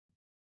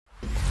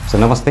So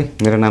namaste,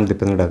 मेरो नाम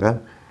दिपेन्द्र ढकाल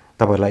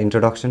तपाईहरुलाई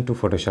introduction to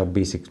Photoshop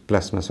basic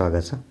plus मा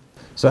स्वागत छ।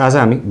 सो आज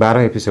हामी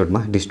 12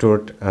 एपिसोडमा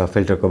डिस्टोर्ट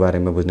फिल्टर को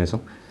बारेमा बुझ्ने छौं।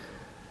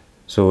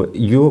 सो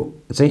यो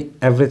चाहिँ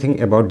everything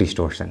about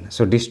distortion.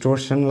 So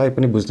distortion लाई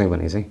पनि बुझ्ने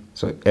भने चाहिँ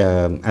so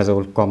as a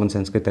common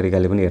sense को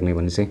तरिकाले पनि हेर्ने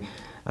भने चाहिँ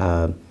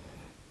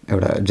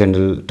एउटा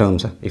जनरल टर्म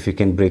छ, if you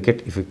can brake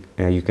it if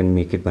you can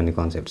make it भन्ने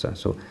कन्सेप्ट छ।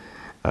 सो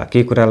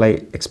केही कुरालाई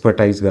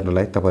एक्सपर्टाइज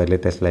गर्नलाई तपाईहरुले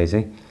त्यसलाई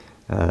चाहिँ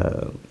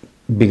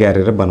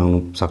बिगारेर बनाउनु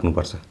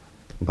सक्नुपर्छ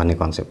भन्ने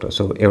कन्सेप्ट हो।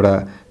 सो एउटा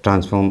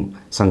ट्रान्सफर्म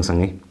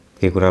सँगसँगै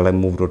केही कुरालाई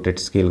मुभ रोटेट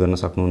स्केल गर्न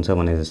सक्नुहुन्छ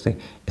भने जस्तै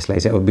यसलाई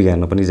चाहिँ अब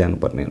बिगार्न पनि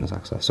जानुपर्ने हुन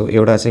सक्छ। सो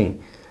एउटा चाहिँ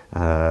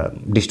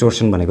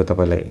डिस्टोर्सन भनेको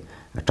तपाईलाई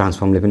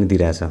ट्रान्सफर्मले पनि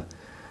दिइराछ,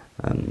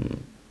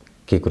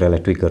 केही कुरालाई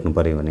ट्विक गर्नु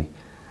पर्यो भने,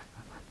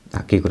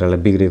 केही कुरालाई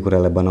बिग्रेको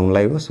कुरालाई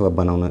बनाउनलाई होस् वा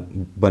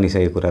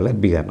बनिसकेको कुरालाई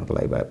बिगार्नको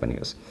लागि भए पनि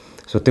होस्।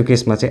 सो त्यो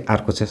केसमा चाहिँ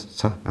अर्को छ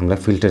हामीलाई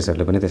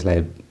फिल्टर्सहरुले पनि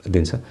त्यसलाई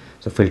दिन्छ।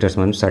 सो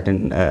फिल्टर्समा पनि सर्टेन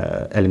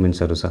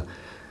एलिमेन्ट्सहरु छ,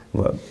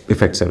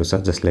 इफेक्ट्सहरु छ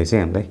जसले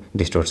चाहिँ हामीलाई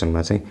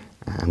डिस्टोर्सनमा चाहिँ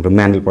हाम्रो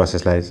म्यानुअल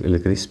प्रोसेसलाई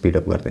अलिकति स्पिड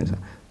अप गर्दिन्छ।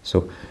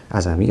 सो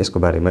आज हामी यसको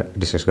बारेमा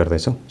डिस्कस गर्दै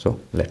छौं। So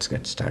let's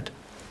get start.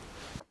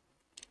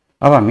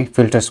 अब हामी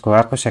फिल्टर्सको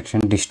अर्को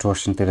सेक्सन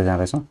डिस्टोर्सन तिर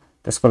जाँदै छौं।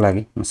 त्यसको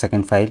लागि म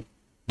सेकेन्ड फाइल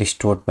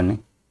डिस्टोर्ट भन्ने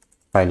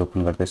फाइल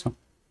ओपन गर्दै छौं।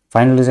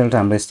 फाइनल रिजल्ट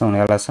हाम्रो यस्तो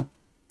हुनेवाला छ।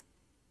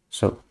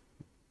 So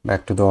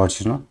back to the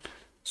original.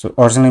 So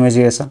original image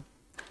यो छ।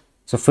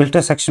 सो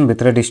फिल्टर सेक्सन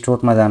भित्र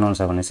डिस्टोर्टमा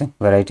जानुहुन्छ भने चाहिँ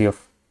भेराइटी अफ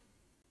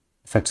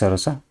इफेक्ट्सहरु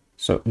छ।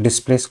 सो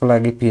डिस्प्लेसको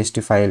लागि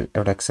पीएसटी फाइल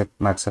एउटा एक्सेप्ट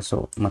माग्छ।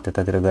 सो म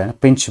त्यतातिर गएन।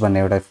 पिन्च भन्ने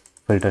एउटा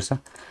फिल्टर छ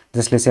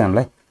जसले चाहिँ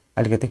हामीलाई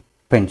अलिकति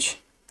पिन्च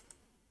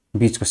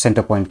बीचको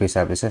सेन्टर पोइन्टको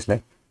हिसाबले चाहिँ यसलाई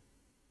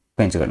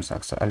पिन्च गर्न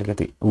सक्छ।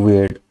 अलिकति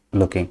वियर्ड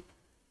लुकिङ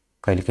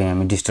कहिलेकाहीँ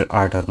हामी डिजिटल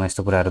आर्टहरुमा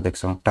यस्तो कुराहरु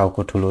देख्छौं,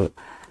 टाउको ठुलो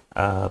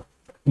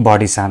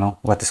बडी सानो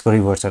वा त्यसको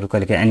रिभर्सहरु,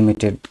 कहिलेकाहीँ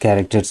एनिमेटेड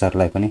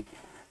क्यारेक्टर्सहरुलाई पनि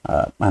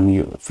हामी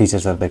यो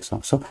फिचर्सहरु देख्छौं।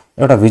 सो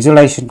एउटा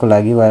भिजुअलाइजेसनको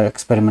लागि वा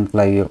एक्सपेरिमेन्टको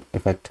लागि यो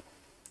इफेक्ट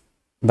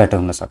बेटर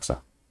हुन सक्छ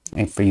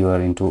if you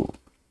are into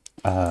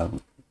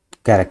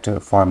character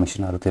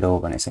फर्मेसनहरुतिर हो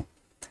भने चाहिँ।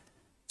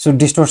 सो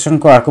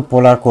डिस्टोर्सनको अर्को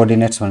पोलर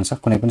कोअर्डिनेट्स भन्छ।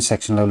 कुनै पनि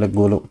सेक्सनलाई उसले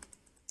गोलो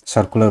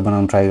सर्कुलर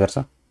बनाउन ट्राई गर्छ।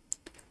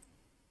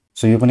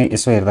 सो यो पनि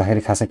यसो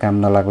हेर्दाखेरि खासै काम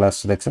नलाग्ला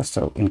जस्तो देख्छ।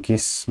 सो इन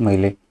केस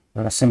मैले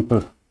एउटा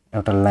सिम्पल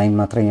एउटा लाइन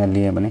मात्र यहाँ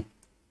लिए भने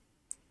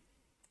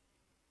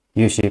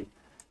यो शेप,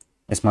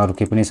 यसमा अरु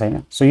केही पनि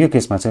छैन। सो यो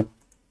केसमा चाहिँ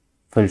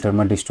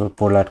फिल्टरमा डिस्टोर्ट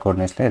पोलर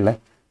कोअर्डिनेट्सले यसलाई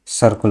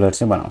सर्कुलर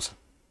चाहिँ बनाउँछ।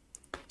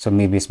 सो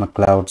मेबी यसमा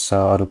क्लाउड छ,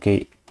 अरु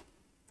केही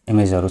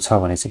इमेजहरु छ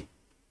भने चाहिँ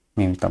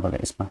मेबी तपाईलाई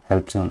यसमा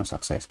हेल्प चाहिँ हुन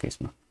सक्छ यस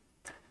केसमा।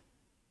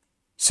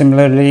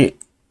 सिमिलरली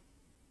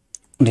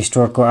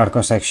डिस्टोर्टको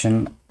अर्को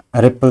सेक्सन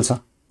रिपल छ।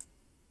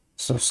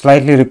 सो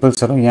स्लाइटली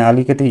रिपल्सहरु यहाँ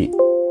अलिकति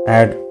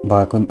एड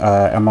भएको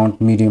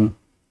अमाउन्ट मिडियम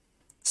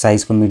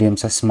साइजको मिडियम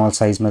छ, स्मल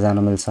साइजमा जान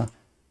मिल्छ।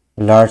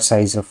 लार्ज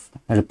साइज अफ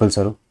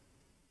रिपल्सहरु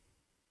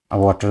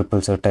वाटर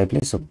रिपल्सहरु टाइपले।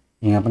 सो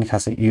यहाँ पनि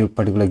खासै यो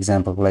पर्टिकुलर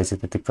एक्जाम्पलको लागि चाहिँ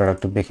त्यति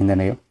प्रोडक्टिभ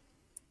देखिँदैन। यो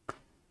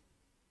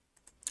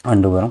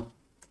अन्डु गरौँ।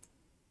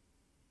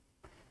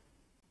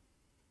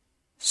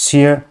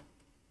 शेयर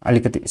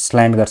अलिकति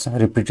स्ल्यान्ट गर्छ,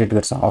 रिपिटेड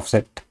गर्छ,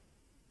 अफसेट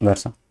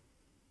गर्छ,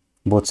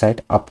 बोथ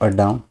साइड अप और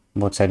डाउन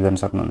बोथ साइड गर्न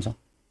सक्नुहुन्छ।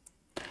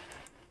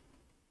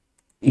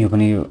 यो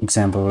पनि यो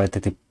एक्जाम्पललाई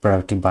त्यति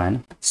प्रोडक्टिभ भएन।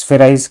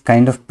 स्फेराइज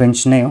काइन्ड अफ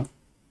पिन्च नै हो,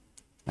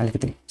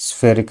 अलिकति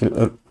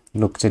स्फेरिकल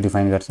लुक चाहिँ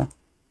डिफाइन गर्छ।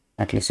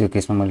 एटलिस्ट यो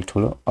केसमा मैले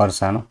ठुलो अर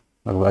सानो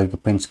लगभग अघिको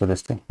पिन्चको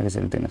जस्तै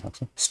रिजल्ट दिन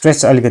सक्छु।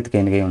 स्ट्रेच अलिकति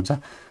केही न केही हुन्छ।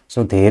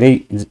 सो धेरै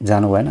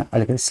जानु भएन,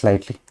 अलिकति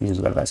स्लाइटली युज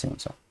गर्दा चाहिँ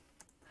हुन्छ।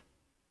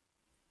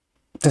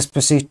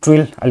 त्यसपछि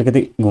ट्रिल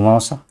अलिकति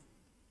घुमाउँछ।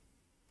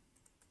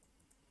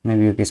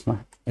 मेबी यो केसमा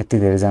यति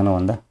धेरै जानु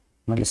भन्दा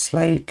मैले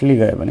स्लाइटली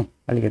गए भने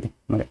अलिकति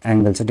मैले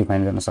एंगल चाहिँ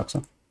डिफाइन गर्न सक्छु।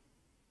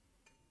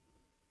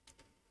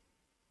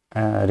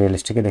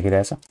 रियलिस्टिकै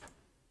देखिरहेछ।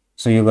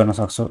 सो यो गर्न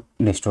सक्छु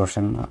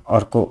डिस्टोर्सनमा।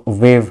 अर्को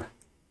वेभ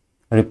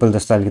रिपल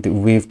जस्तो अलिकति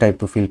वेभ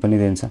टाइपको फिल पनि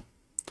दिन्छ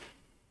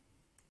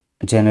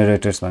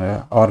जेनेरेटर्स भनेर।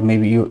 अर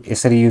मेबी यो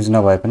यसरी युज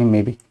नभए पनि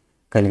मेबी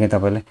कहिलेकाहीँ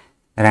तपाईले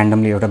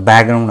र्यान्डमली एउटा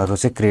ब्याकग्राउन्डहरु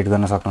चाहिँ क्रिएट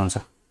गर्न सक्नुहुन्छ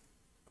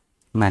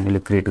म्यानुअली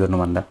क्रिएट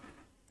गर्नुभन्दा।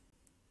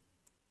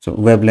 सो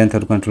वेभ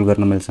लेन्थहरु कन्ट्रोल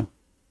गर्न मिल्छ,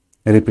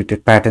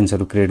 रिपिटेड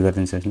प्याटर्न्सहरु क्रिएट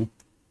गरिदिन्छ यसले।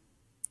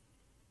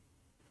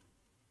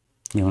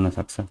 यो हुन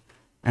सक्छ।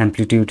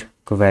 एम्प्लिट्युड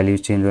को भ्यालु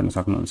चेन्ज गर्न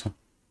सक्नुहुन्छ।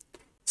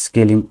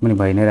 स्केलिङ पनि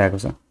भइ नै रहेको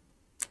छ।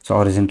 सो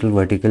हरिजोन्टल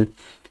भर्टिकल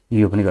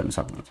यो पनि गर्न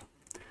सक्नुहुन्छ।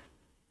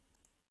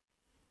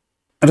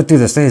 र त्यो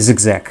जस्तै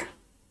जिगज्याग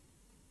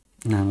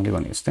नामले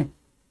भने जस्तै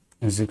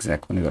जिगज्याग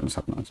पनि गर्न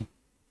सक्नुहुन्छ।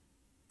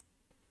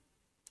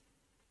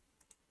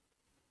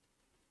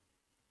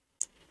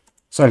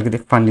 सो अलिकति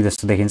फन्नी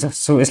जस्तो देखिन्छ।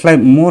 सो यसलाई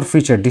मोर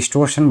फिचर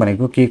डिस्टोर्सन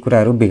भनेको केही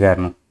कुराहरु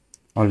बिगार्नु,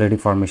 अलरेडी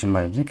फर्मेसन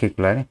भयो भने केही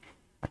कुराले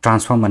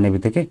ट्रान्सफर्म भन्ने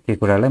बित्तिकै केही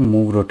कुरालाई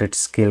मुभ रोटेट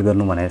स्केल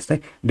गर्नु भने जस्तै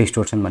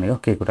डिस्टोर्सन भनेको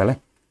केही कुरालाई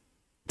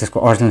त्यसको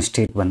ओरिजिनल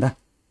स्टेट भन्दा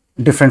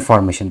डिफरेन्ट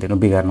फर्मेसन दिनु,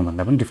 बिगार्नु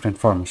भन्दा पनि डिफरेन्ट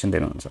फर्मेसन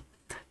दिनु हुन्छ।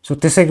 सो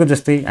त्यसैको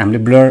जस्तै हामीले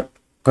ब्लर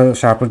को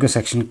शार्पनको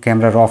सेक्सन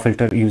क्यामेरा र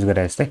फिल्टर युज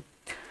गरे जस्तै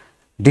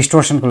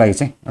डिस्टोर्सनको लागि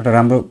चाहिँ एउटा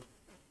राम्रो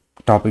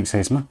टपिक छ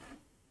यसमा।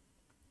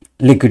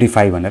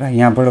 लिक्विडिफाई भनेर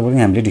यहाँबाट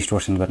पनि हामीले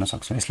डिस्टोर्सन गर्न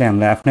सक्छौँ। यसले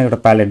हामीलाई आफ्नो एउटा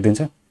प्यालेट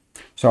दिन्छ।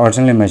 सो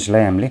अरिजिनल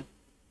इमेजलाई हामीले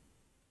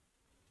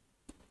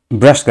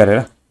ब्रस गरेर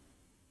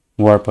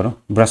वार्पहरू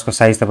ब्रसको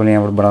साइज तपाईँले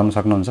यहाँबाट बढाउन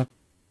सक्नुहुन्छ।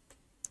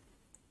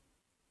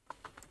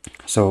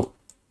 सो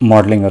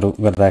मोडलिङहरू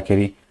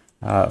गर्दाखेरि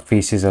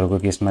फेसेसहरूको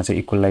केसमा चाहिँ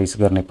इक्वलाइज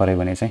गर्ने पऱ्यो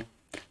भने चाहिँ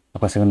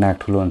कसैको नाक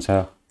ठुलो हुन्छ,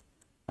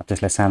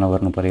 त्यसलाई सानो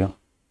गर्नु पऱ्यो।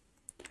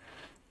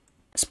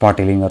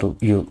 स्पटेलिङहरू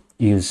यो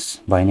युज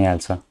भइ नै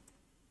हाल्छ,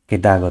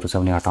 केही दागहरू छ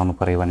भने हटाउनु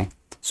पऱ्यो भने।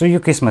 सो यो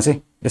केसमा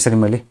चाहिँ यसरी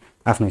मैले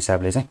आफ्नो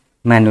हिसाबले चाहिँ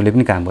म्यानुअली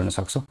पनि काम गर्न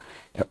सक्छु।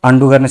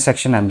 अन्डु गर्ने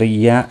सेक्सन हामीले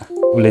यहाँ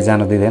उसले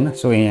जान दिँदैन।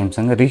 सो यहाँ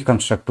हामीसँग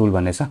रिकन्स्ट्रक्ट टुल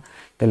भन्ने छ,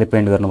 त्यसले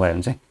पेन्ट गर्नुभयो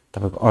भने चाहिँ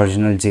तपाईँको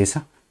ओरिजिनल जे छ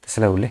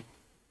त्यसलाई उसले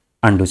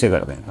अन्डु चाहिँ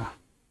गर्दैन।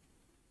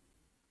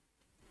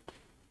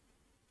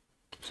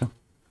 सो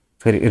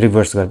फेरि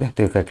रिभर्स गरिदियो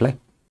त्यो इफेक्टलाई।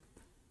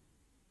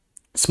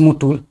 स्मुथ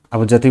टुल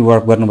अब जति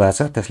वर्क गर्नुभएको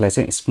छ त्यसलाई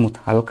चाहिँ स्मुथ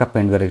हल्का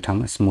पेन्ट गरेको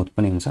ठाउँमा स्मुथ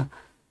पनि हुन्छ।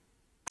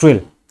 ट्रेल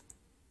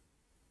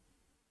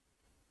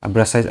अब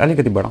ब्रस साइज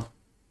अलिकति बढाउँ।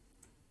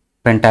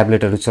 पेन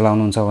ट्याब्लेटहरू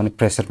चलाउनुहुन्छ भने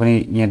प्रेसर पनि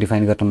यहाँ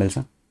डिफाइन गर्न मिल्छ।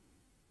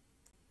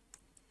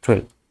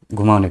 ट्रेल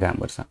घुमाउने काम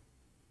गर्छ,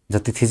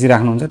 जति थिची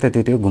राख्नुहुन्छ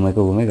त्यति त्यो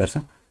घुमेको घुमै गर्छ।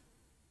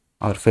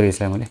 और फेरि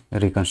यसलाई मैले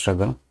रिकन्स्ट्रक्ट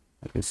गरौँ,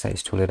 अलिकति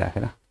साइज ठुलै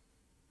राखेर।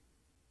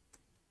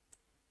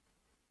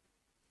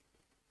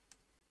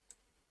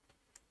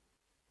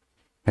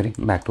 फेरि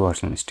back to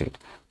original state.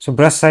 So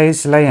brush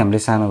साइजलाई हामीले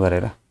सानो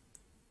गरेर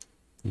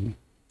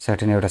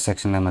सर्टेन एउटा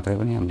सेक्सनलाई मात्रै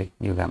पनि हामीले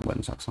यो काम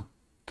गर्न सक्छौँ।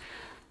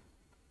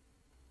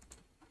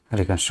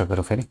 रिकन्स्ट्रक्ट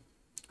गरौँ फेरि।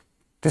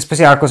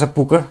 त्यसपछि अर्को छ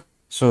पुकर।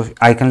 सो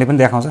आइकनले पनि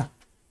देखाउँछ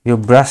यो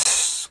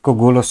ब्रसको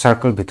गोलो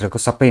सर्कल भित्रको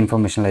सबै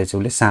इन्फर्मेसनलाई चाहिँ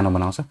उसले सानो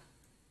बनाउँछ।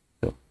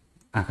 त्यो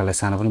आँखालाई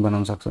सानो पनि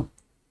बनाउन सक्छु,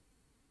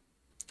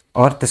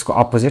 और त्यसको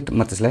अपोजिट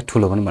म त्यसलाई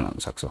ठुलो पनि बनाउन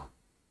सक्छु।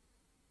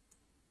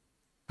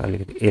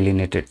 अलिकति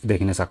एलिनेटेड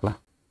देखिन सक्ला।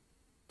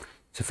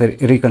 सो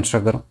फेरि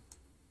रिकन्स्ट्रक्ट गरौँ।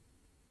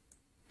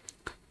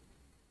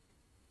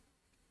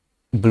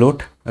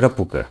 ब्लोट र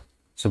पुकर।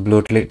 सो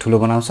ब्लोटले ठुलो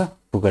बनाउँछ,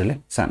 पुकरले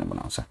सानो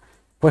बनाउँछ।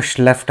 Push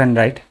left and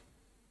right.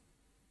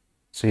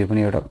 So यो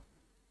पनि एउटा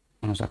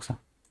हुनसक्छ,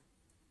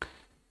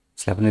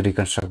 यसलाई पनि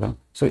रिकन्स्ट्रक्ट गरौँ।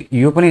 सो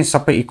यो पनि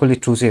सबै इक्वली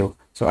ट्रु चाहिँ हो।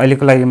 सो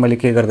अहिलेको लागि मैले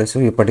के गर्दैछु,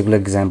 यो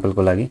पर्टिकुलर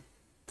इक्जाम्पलको लागि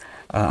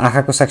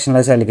आँखाको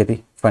सेक्सनलाई चाहिँ अलिकति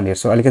फनी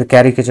हेर्छु, अलिकति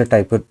क्यारिकेचर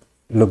टाइपको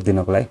लुक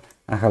दिनको लागि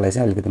आँखालाई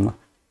चाहिँ अलिकति म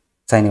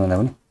चाहिने भन्दा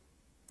पनि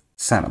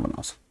सानो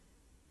बनाउँछु।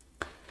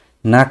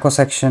 नाकको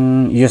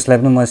सेक्सन यसलाई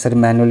पनि म यसरी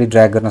म्यानुअली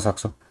ड्र्याग गर्न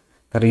सक्छु,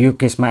 तर यो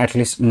केसमा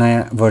एटलिस्ट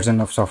नयाँ भर्जन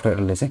अफ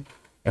सफ्टवेयरले चाहिँ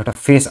एउटा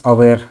फेस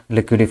अवेयर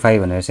लिक्विडिफाई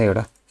भनेर चाहिँ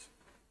एउटा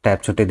ट्याब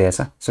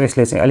छुट्टिदिएछ। सो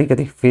यसले चाहिँ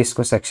अलिकति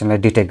फेसको सेक्सनलाई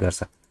डिटेक्ट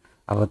गर्छ।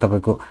 अब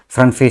तपाईँको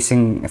फ्रन्ट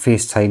फेसिङ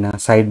फेस छैन,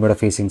 साइडबाट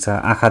फेसिङ छ,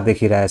 आँखा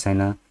देखिरहेको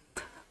छैन,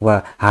 वा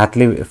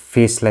हातले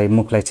फेसलाई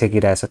मुखलाई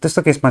छेकिरहेछ,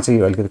 त्यस्तो केसमा चाहिँ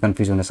यो अलिकति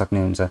कन्फ्युज हुन सक्ने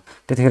हुन्छ।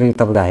 त्यतिखेर यो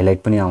तपाईँको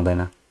हाइलाइट पनि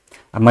आउँदैन।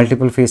 अब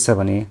मल्टिपल फेस छ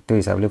भने त्यो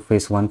हिसाबले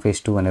फेस 1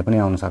 फेस 2 भनेर पनि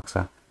आउन सक्छ।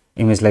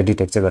 इमेजलाई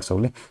डिटेक्ट चाहिँ गर्छ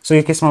उसले। सो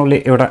यो केसमा उसले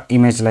एउटा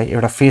इमेजलाई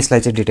एउटा फेसलाई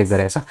चाहिँ डिटेक्ट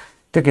गरेछ।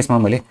 त्यो केसमा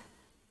मैले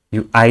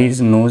यो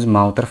आइज नोज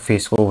माउथ र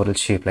फेसको ओभरअल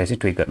सेपलाई चाहिँ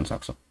ट्विक गर्न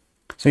सक्छु।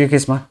 सो यो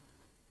केसमा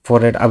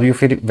फोरहेड अब यो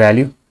फेरि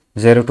भ्याल्यु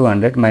 0 to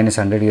 100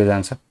 -100 यो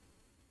जान्छ।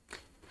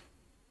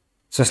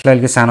 सो यसलाई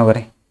अलिकति सानो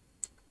गरेँ।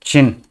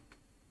 चिनलाई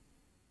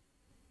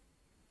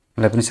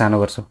पनि सानो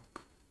गर्छु।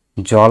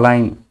 जॉ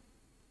लाइन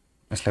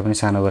यसलाई पनि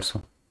सानो गर्छु।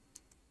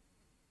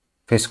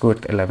 फेसको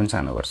विड्थ यसलाई पनि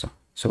सानो गर्छु।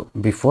 सो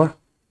बिफोर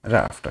र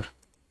आफ्टर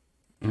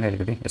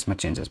अलिकति यसमा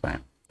चेन्जेस पाएँ।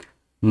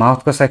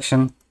 माउथको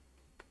सेक्सन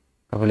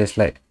तपाईँले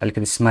यसलाई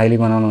अलिकति स्माइली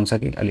बनाउनुहुन्छ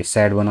कि अलिक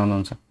स्याड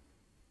बनाउनुहुन्छ।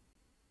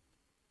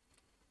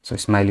 सो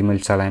स्माइली मैले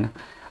चलाएन।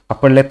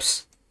 अप्पर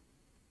लिप्स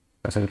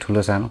कसरी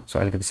ठुलो सानो, सो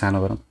अलिकति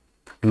सानो गरौँ।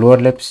 लोवर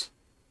लिप्स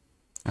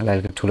यसलाई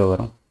अलिकति ठुलो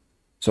गरौँ।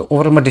 सो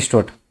ओभरअलमा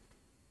डिस्टोर्ट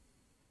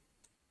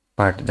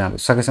पार्ट जाँदा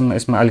सकेसम्म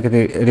यसमा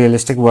अलिकति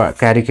रियलिस्टिक वा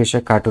क्यारिकेचर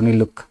कार्टुनी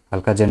लुक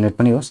हल्का जेनेरेट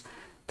पनि होस्,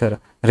 तर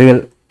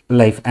रियल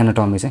लाइफ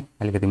एनाटोमी चाहिँ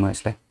अलिकति म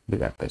यसलाई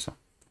बिगार्दैछु।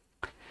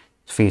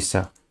 फेस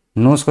छ।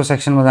 नोजको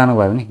सेक्सनमा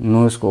जानुभयो भने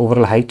नोजको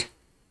ओभरअल हाइट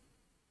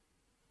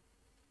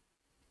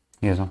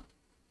यो छ,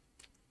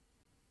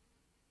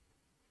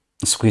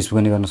 स्क्विज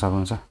पनि गर्न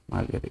सक्नुहुन्छ,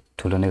 अलिकति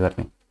ठुलो नै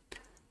गर्ने।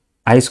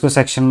 आइजको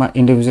सेक्सनमा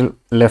इन्डिभिजुअल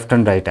लेफ्ट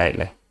एन्ड राइट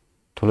आईलाई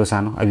ठुलो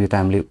सानो, अब यो त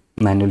हामीले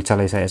म्यानुअली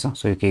चलाइसकेको छौँ,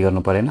 सो यो केही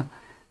गर्नु परेन।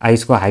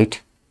 आइजको हाइट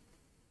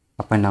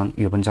अप एन्ड डाउन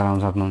यो पनि चलाउन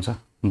सक्नुहुन्छ,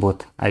 बोथ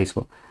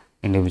आइजको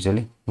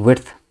इन्डिभिजुअली।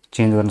 विड्थ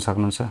चेन्ज गर्न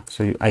सक्नुहुन्छ।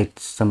 सो यो आइज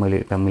चाहिँ मैले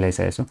त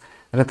मिलाइसकेको छु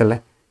र त्यसलाई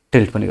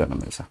टिल्ट पनि गर्न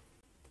मिल्छ।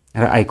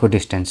 र आईको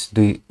डिस्टेन्स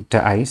दुईवटा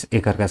आइज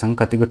एकअर्कासँग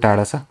कतिको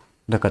टाढा छ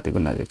र कतिको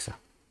नजिक छ।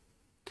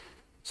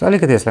 सो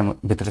अलिकति यसलाई म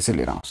भित्र चाहिँ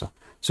लिएर आउँछु।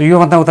 सो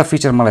योभन्दा उता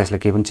फिचर मलाई यसले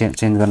केही पनि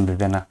चेन्ज गर्न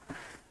दिँदैन।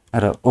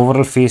 र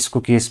ओभरअल फेसको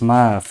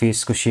केसमा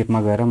फेसको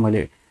सेपमा गएर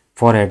मैले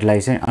फोरहेडलाई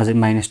चाहिँ अझै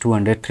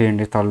 -200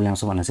 300 तल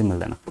ल्याउँछु भन्ने चाहिँ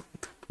मिल्दैन।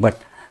 बट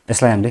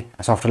यसलाई हामीले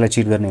सफ्टवेयरलाई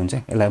चिट गर्ने हुन्छ,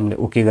 यसलाई मैले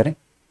ओके गरेँ,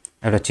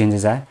 एउटा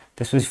चेन्जेस आयो।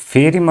 त्यसपछि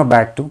फेरि म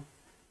ब्याक टु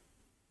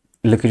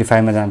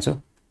लिक्विडिफाईमा जान्छु।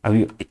 अब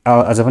यो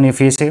अझ पनि यो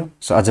फेसै हो,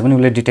 सो अझ पनि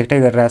उसले डिटेक्टै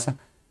गरिरहेछ।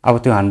 अब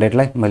त्यो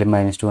 100लाई मैले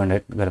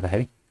 -200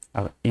 गर्दाखेरि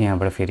अब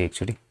यहाँबाट फेरि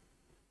एकचोटि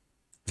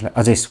यसलाई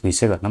अझै स्क्विज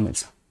चाहिँ गर्न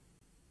मिल्छ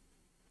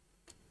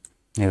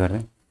यो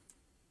गर्दै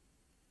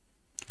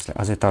यसलाई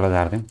अझै तल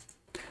झार्दै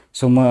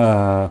सो म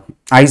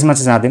आइजमा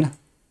चाहिँ जाँदैन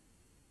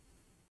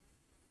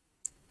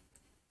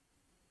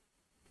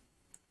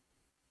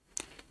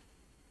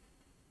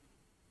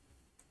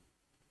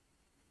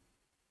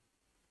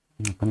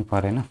पनि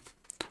परेन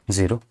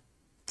 0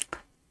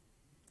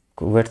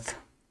 को विड्थ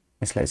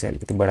यसलाई चाहिँ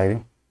अलिकति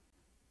बढाइदिउँ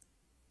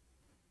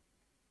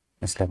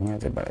यसलाई पनि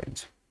अझै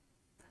बढाइदिन्छु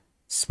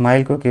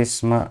स्माइलको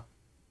केसमा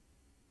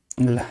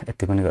ल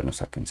यति पनि गर्न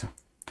सकिन्छ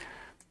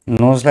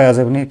नोजलाई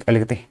अझै पनि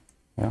अलिकति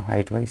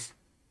हाइट वाइज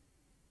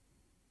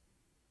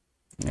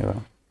यो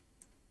गरौँ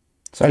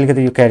सो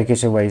अलिकति यो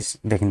क्यारिकेचर वाइज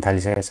देखिन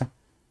थालिसकेको छ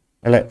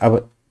यसलाई अब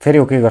फेरि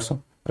ओके गर्छु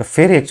र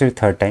फेरि एक्चुअली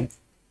थर्ड टाइम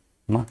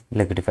म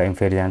लिक्विडिफाइङ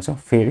फेरि जान्छु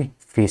फेरि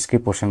फेसकै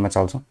पोर्सनमा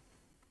चल्छु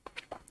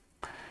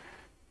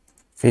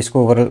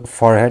फेसको ओभरअल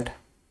फरहेड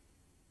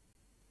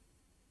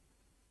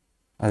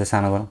अझै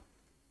सानो गरौँ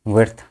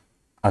विड्थ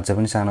अझै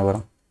पनि सानो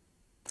गरौँ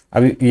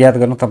अब याद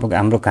गर्नु तपाईको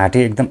हाम्रो घाँटी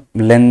एकदम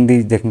लेन्दी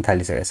देख्न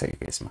थालिसकेको छ यो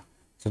केसमा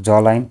सो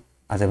ज लाइन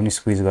अझै पनि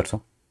स्क्विज गर्छु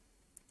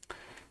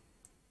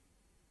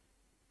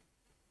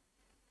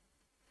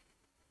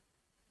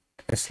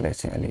यसलाई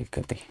चाहिँ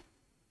अलिकति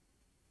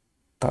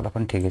तल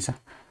पनि ठिकै छ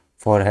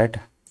फोरहेड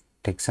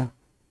ठिक छ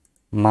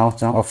माउथ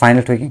जाउँ अब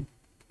फाइनल ट्विकिङ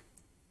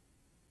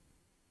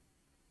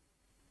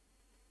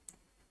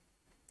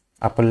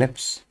अप्पर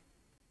लिप्स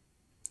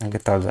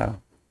अलिकति तल जाउँ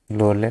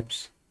लोअर लिप्स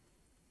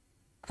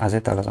अझै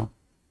तल जाउँ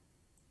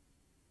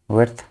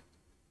विड्थ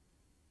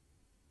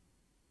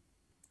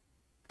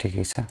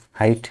ठिकै छ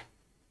हाइट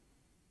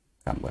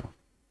काम गरौँ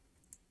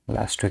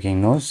लास्ट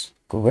ट्विकिङ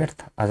नोजको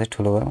विड्थ अझै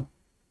ठुलो गरौँ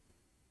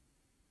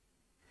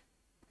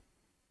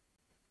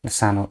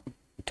सानो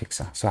ठिक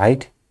छ सो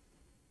हाइट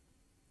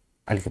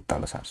अलिकति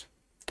तल सार्छु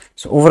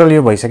सो ओभरअल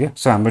यो भइसक्यो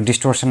सो हाम्रो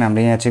डिस्टोर्सन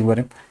हामीले यहाँ चेक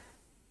गऱ्यौँ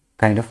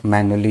काइन्ड अफ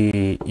म्यानुअली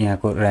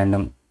यहाँको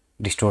ऱ्यान्डम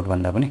डिस्टोर्ट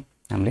भन्दा पनि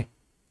हामीले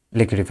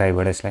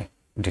लिक्विडिफाईबाट यसलाई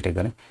डिटेक्ट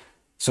गऱ्यौँ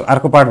सो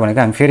अर्को पार्ट भनेको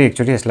हामी फेरि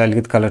एकचोटि यसलाई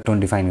अलिकति कलर टोन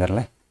डिफाइन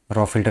गर्नलाई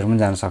र फिल्टर पनि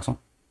जान सक्छौँ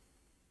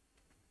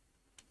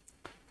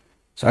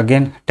so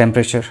again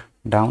temperature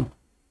down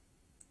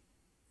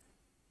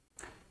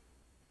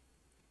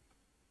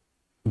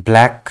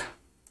black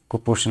को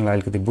पोर्सनलाई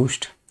अलिकति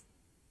बुस्ट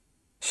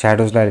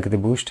स्याडोजलाई अलिकति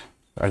बुस्ट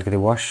अलिकति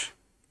वाश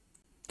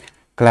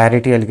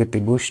क्ल्यारिटी अलिकति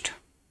बुस्ट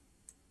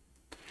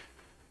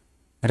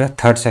र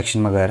थर्ड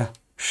सेक्सनमा गएर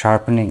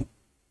शार्पनिङ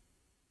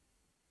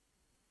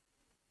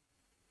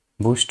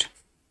बुस्ट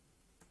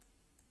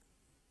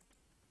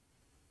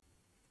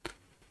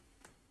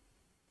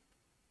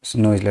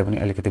नोइजलाई पनि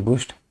अलिकति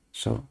बुस्ट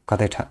सो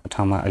कतै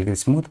ठाउँमा अलिकति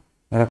स्मुथ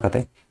र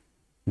कतै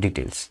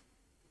डिटेल्स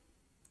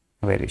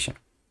भेरिएसन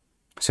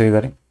सो यो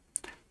गरेँ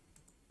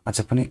अझ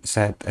पनि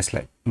सायद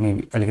यसलाई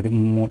मेबी अलिकति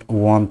मोड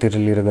वार्मतिर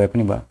लिएर गए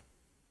पनि भयो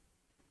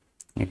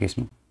यो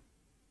केसमा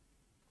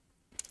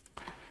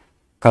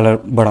कलर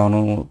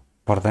बढाउनु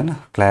पर्दैन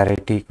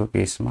क्ल्यारिटीको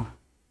केसमा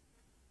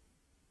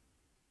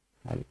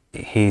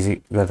हेजी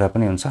गर्दा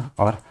पनि हुन्छ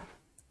अर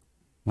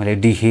मैले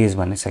डिहेज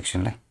भन्ने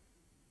सेक्सनलाई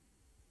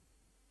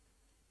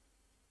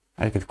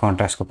अलिकति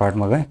कन्ट्रास्टको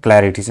पार्टमा गएँ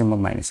क्ल्यारिटी चाहिँ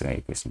म माइनस गरेँ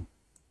यो केसमा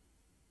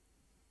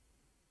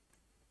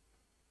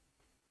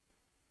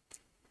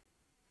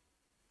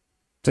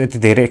यति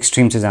धेरै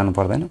एक्सट्रिम चाहिँ जानु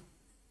पर्दैन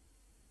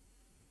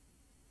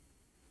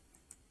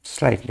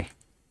स्लाइटली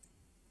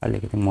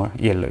अलिकति more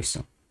yellowish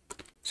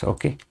so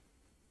okay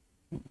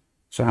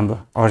so हाम्रो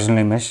original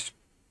image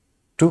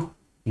to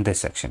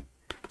this section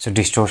so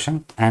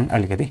distortion and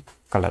अलिकति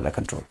कलरलाई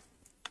कन्ट्रोल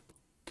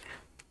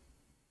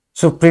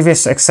सो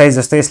प्रिभियस एक्सर्साइज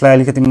जस्तै यसलाई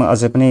अलिकति म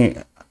अझै पनि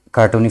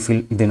कार्टुनी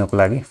फिल दिनको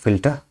लागि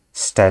फिल्टर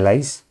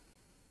स्टाइलाइज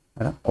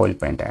र ओइल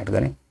पेन्ट एड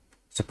गरेँ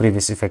सो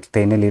प्रिभियस इफेक्ट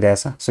त्यही नै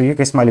लिइरहेछ सो यो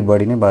केसमा अलिक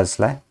बढी नै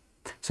बजलाई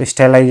सो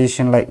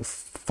स्टाइलाइजेसनलाई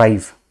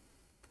 5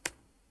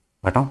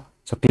 घटाउँ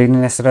सो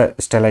क्लिननेस र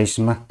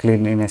स्टाइलाइजेसनमा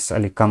क्लिननेस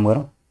अलिक कम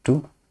गरौँ 2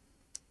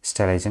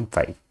 स्टाइलाइजेसन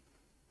 5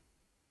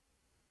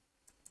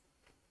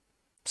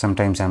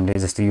 समटाइम्स हामीले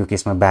जस्तै यो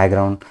केसमा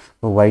ब्याकग्राउन्ड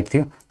वाइट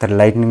थियो तर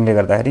लाइटनिङले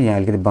गर्दाखेरि यहाँ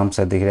अलिकति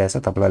बम्प्सहरू देखिरहेछ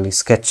तपाईँलाई अलिक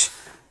sketch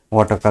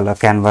water colour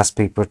canvas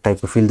paper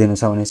टाइपको फिल दिनु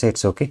छ भने चाहिँ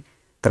इट्स ओके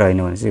तर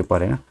होइन भने चाहिँ यो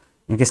परेन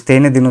इनकेस त्यही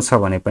नै दिनु छ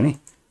भने पनि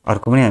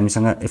अर्को पनि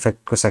हामीसँग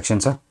इफेक्टको सेक्सन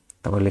छ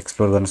तपाईले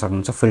एक्सप्लोर गर्न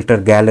सक्नुहुन्छ फिल्टर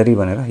ग्यालरी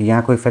भनेर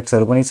यहाँको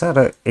इफेक्ट्सहरु पनि छ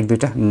र एक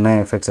दुईटा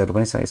नयाँ इफेक्ट्सहरु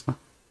पनि छ यसमा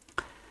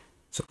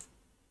so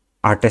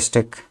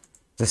artistic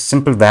just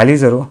simple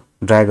भ्याल्युजहरु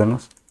drag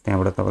गर्नुस्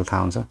त्यहाँबाट तपाईलाई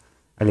थाहा हुन्छ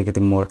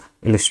अलिकति मोर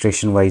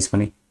इलस्ट्रेसन वाइज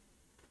पनि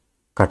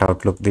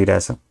कटआउट लुक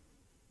दिइरहेछ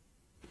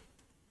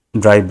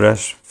ड्राई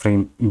ब्रश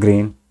फ्रेम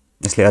ग्रेन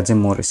यसले अझै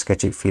मोर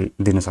स्केची फिल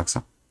दिन सक्छ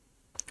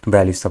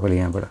भ्याल्युज तपाईले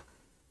यहाँबाट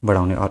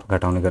बढाउने अर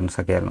घटाउने गर्न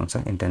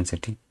सकिहाल्नुहुन्छ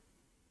इन्टेन्सिटी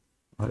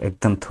और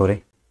एकदम थोरै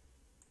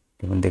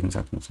त्यो पनि देख्न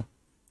सक्नुहुन्छ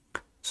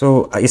सो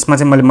यसमा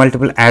चाहिँ मैले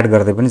मल्टिपल एड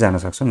गर्दै पनि जान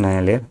सक्छु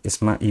नयाँ लेयर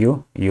यसमा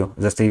यो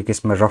जस्तै यो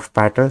केसमा रफ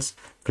प्याटर्न्स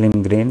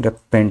फिल्म ग्रेन र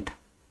पेन्ट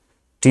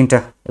तीनटा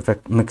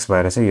इफेक्ट मिक्स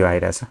भएर चाहिँ यो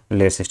आइरहेछ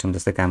लेयर सिस्टम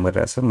जस्तै काम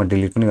गरिरहेछ म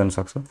डिलिट पनि गर्न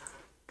सक्छु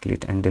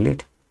क्लिक एन्ड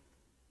डिलिट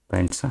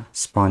पेन्ट छ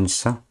स्पन्ज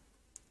छ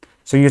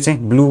सो यो चाहिँ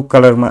ब्लू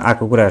कलरमा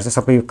आएको कुराहरु चाहिँ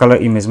सबै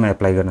कलर इमेजमा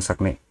एप्लाई गर्न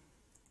सक्ने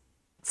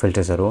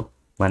फिल्टर्सहरु हो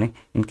भने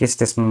इन केस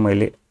त्यसमा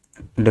मैले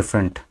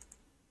डिफरेन्ट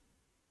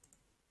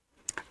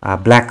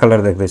ब्ल्याक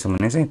कलर देख्दैछु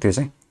भने चाहिँ त्यो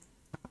चाहिँ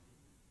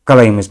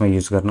कलर इमेजमा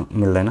युज गर्न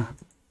मिल्दैन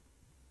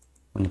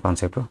भन्ने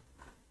कन्सेप्ट हो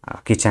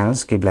के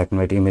च्यानल्स के ब्ल्याक एन्ड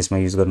व्हाइट इमेजमा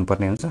युज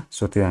गर्नुपर्ने हुन्छ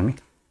सो त्यो हामी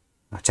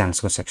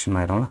च्यानल्सको सेक्सनमा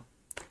हेरौँ ल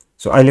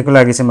सो अहिलेको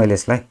लागि चाहिँ मैले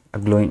यसलाई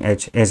ग्लोइङ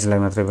एजलाई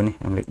मात्रै पनि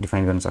हामीले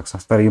डिफाइन गर्न सक्छौं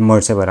तर यो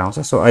मर्ज चाहिँ भएर आउँछ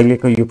सो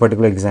अहिलेको यो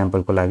पर्टिकुलर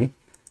एक्जाम्पलको लागि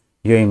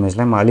यो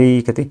इमेजलाई म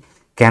अलिकति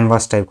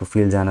क्यानभास टाइपको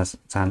फिल जान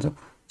चाहन्छु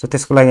सो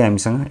त्यसको लागि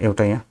हामीसँग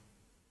एउटा यहाँ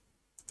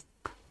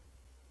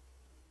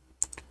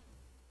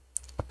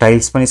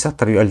टाइल्स पनि छ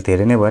तर यो अलि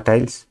धेरै नै भयो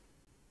टाइल्स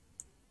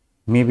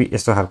मेबी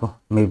यस्तो खालको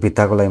मेबी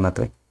भित्ताको लागि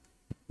मात्रै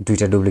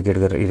दुईटा डुप्लिकेट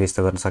गरेर इरेज त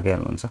गर्न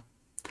सकिहाल्नुहुन्छ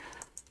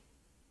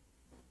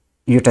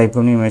यो टाइपको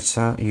पनि इमेज छ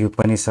यो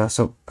पनि छ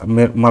सो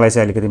मलाई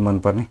चाहिँ अलिकति मन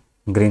पर्ने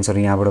ग्रेन्सहरु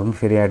यहाँबाट पनि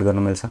फेरि एड गर्न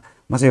मिल्छ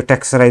म चाहिँ यो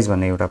टेक्सचराइज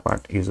भन्ने एउटा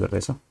पार्ट युज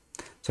गर्दैछु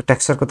सो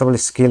टेक्सचरको तपाईले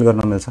स्केल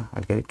गर्न मिल्छ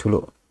अलिकति ठुलो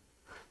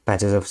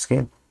प्याचेस अफ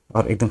स्केल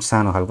अर एकदम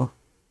सानो खालको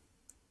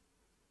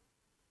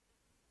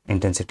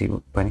इन्टेन्सिटी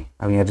पनि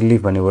अब यहाँ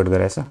रिलिफ भन्ने वर्ड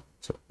गरेछ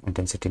सो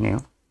इन्टेन्सिटी नै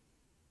हो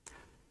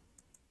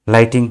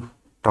लाइटिङ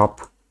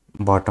टप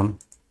बटम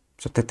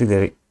सो त्यति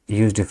धेरै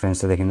ह्युज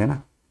डिफरेन्स त देखिँदैन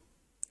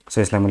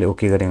सो यसलाई मैले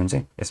ओके गरे भने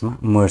चाहिँ यसमा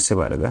मर्ज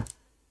चाहिँ भएर गयो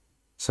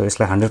सो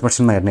यसलाई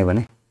 100% मा हेर्ने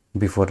भने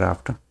बिफोर र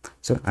आफ्टर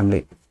सो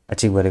हामीले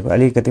अचिभ गरेको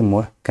अलिकति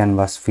मोर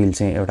क्यानभास फिल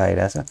चाहिँ एउटा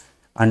आइरहेछ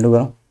अन्डु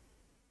गरौँ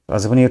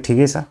अझ पनि यो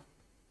ठिकै छ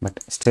बट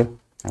स्टिल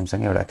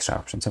हामीसँग एउटा एक्स्ट्रा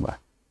अप्सन चाहिँ भयो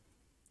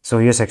सो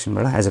यो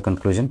सेक्सनबाट एज अ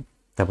कन्क्लुजन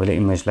तपाईले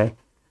इमेजलाई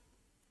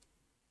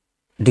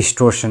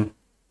डिस्टोर्सन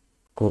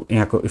को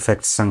यहाँको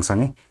इफेक्ट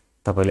सँगसँगै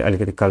तपाईले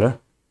अलिकति कलर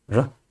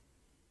र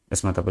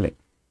यसमा तपाईले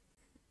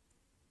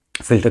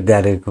फिल्टर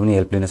ग्यालरीको पनि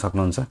हेल्प लिन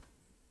सक्नुहुन्छ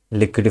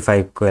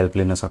लिक्विडिफाई को हेल्प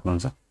लिन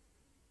सक्नुहुन्छ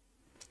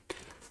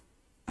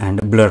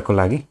एन्ड ब्लर को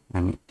लागि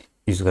हामी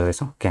युज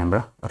गर्दैछौं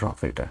क्यामेरा र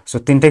फिल्टर सो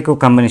तीनटैको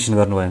कम्बिनेसन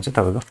गर्नुभयो भने चाहिँ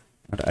तपाईको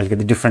एउटा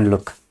अलिकति different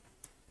look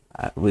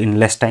in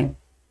less time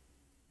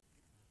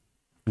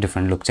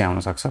different look चाहिँ आउन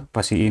सक्छ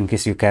पछि इन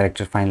केस यो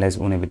क्यारेक्टर फाइनलाइज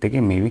हुने बित्तिकै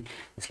मेबी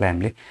यसलाई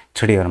हामीले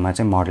 3D हरुमा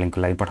चाहिँ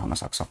मोडलिङको लागि पठाउन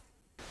सक्छौं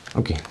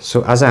ओके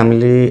सो आज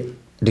हामीले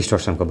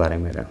डिस्टोर्सनको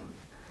बारेमा हेरौँ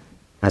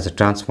एज अ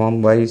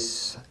ट्रान्सफर्म वाइज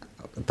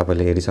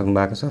तपाईले हेरिसक्नु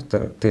भएको छ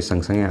तर त्यस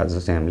सँगसँगै आज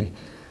चाहिँ हामीले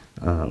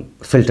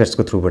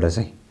फिल्टर्सको थ्रुबाट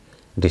चाहिँ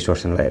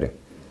डिस्टोर्सनलाई हेर्यौं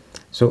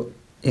सो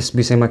यस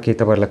विषयमा के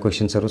तपाईहरुलाई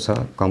क्वेशन्सहरु छ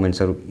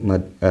कमेन्ट्सहरुमा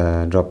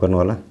ड्रप गर्नु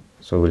होला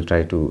सो विल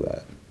ट्राई टु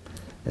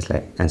यसलाई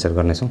एन्सर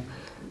गर्नेछौं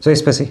सो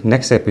यसपछि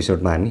नेक्स्ट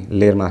एपिसोडमा हामी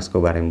लेयर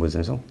मास्कको बारेमा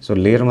बुझ्नेछौं सो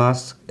लेयर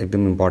मास्क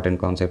एकदम इम्पोर्टेन्ट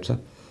कन्सेप्ट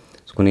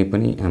छ कुनै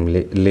पनि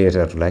हामीले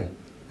लेयरहरुलाई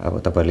अब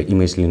तपाईहरुले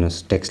इमेज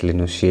लिनुस् टेक्स्ट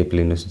लिनुस् शेप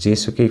लिनुस्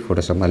जेसुकै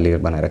फोटोशपमा लेयर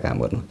बनाएर काम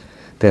गर्नु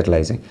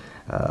त्यसलाई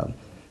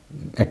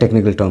चाहिँ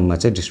टेक्निकल टर्ममा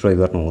चाहिँ डिस्ट्रोय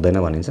गर्नु हुँदैन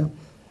भनिन्छ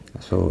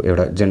सो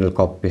एउटा जनरल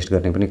कपी पेस्ट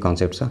गर्ने पनि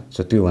कन्सेप्ट छ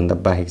सो त्यो भन्दा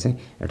बाहेक चाहिँ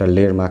एउटा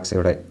लेयर मास्क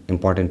एउटा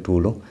इम्पोर्टेन्ट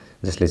टुल हो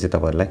जसले चाहिँ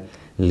तपाईहरुलाई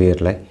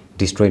लेयरलाई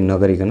डिस्ट्रोय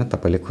नगरिकन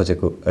तपाईले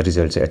खोजेको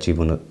रिजल्ट चाहिँ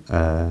अचिभ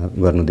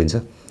गर्नु दिन्छ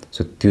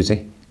सो त्यो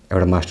चाहिँ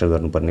एउटा मास्टर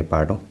गर्नुपर्ने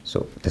पार्ट हो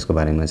सो त्यसको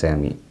बारेमा चाहिँ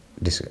हामी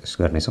डिस्कस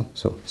गर्नेछौं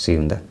so C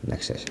you in the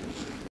next session